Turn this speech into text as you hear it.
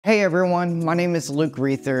Hey everyone, my name is Luke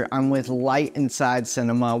Reether. I'm with Light Inside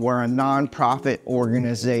Cinema. We're a nonprofit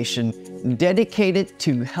organization dedicated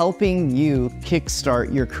to helping you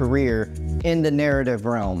kickstart your career in the narrative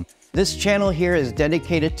realm. This channel here is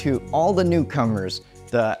dedicated to all the newcomers,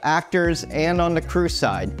 the actors, and on the crew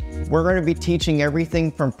side. We're going to be teaching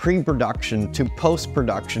everything from pre-production to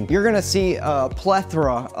post-production. You're going to see a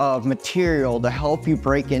plethora of material to help you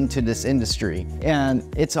break into this industry,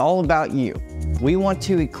 and it's all about you. We want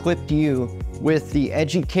to equip you with the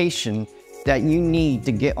education that you need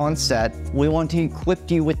to get on set. We want to equip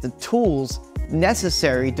you with the tools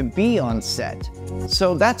necessary to be on set.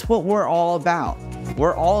 So that's what we're all about.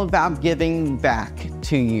 We're all about giving back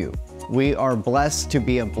to you. We are blessed to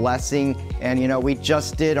be a blessing, and we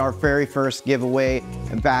just did our very first giveaway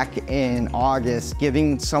back in August,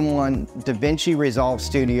 giving someone DaVinci Resolve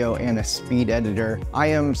Studio and a speed editor. I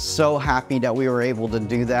am so happy that we were able to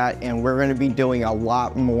do that, and we're going to be doing a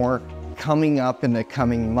lot more coming up in the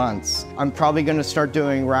coming months. I'm probably going to start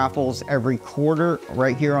doing raffles every quarter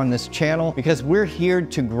right here on this channel, because we're here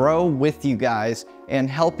to grow with you guys and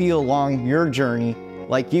help you along your journey,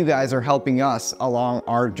 like you guys are helping us along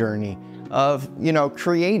our journey of,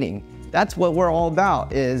 creating. That's what we're all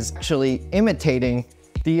about, is actually imitating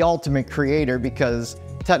the ultimate creator, because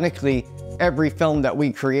technically every film that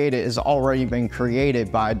we created has already been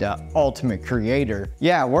created by the ultimate creator.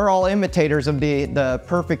 Yeah, we're all imitators of the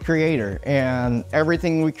perfect creator, and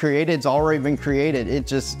everything we created has already been created. It's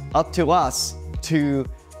just up to us to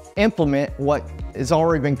implement what has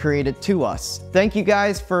already been created to us. Thank you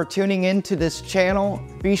guys for tuning into this channel.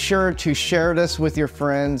 Be sure to share this with your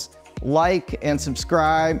friends, like and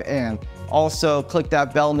subscribe, and also click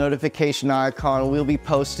that bell notification icon. We'll be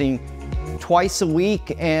posting twice a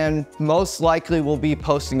week, and most likely we'll be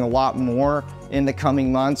posting a lot more in the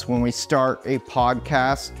coming months when we start a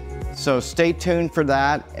podcast. So stay tuned for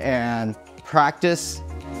that, and practice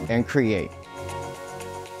and create.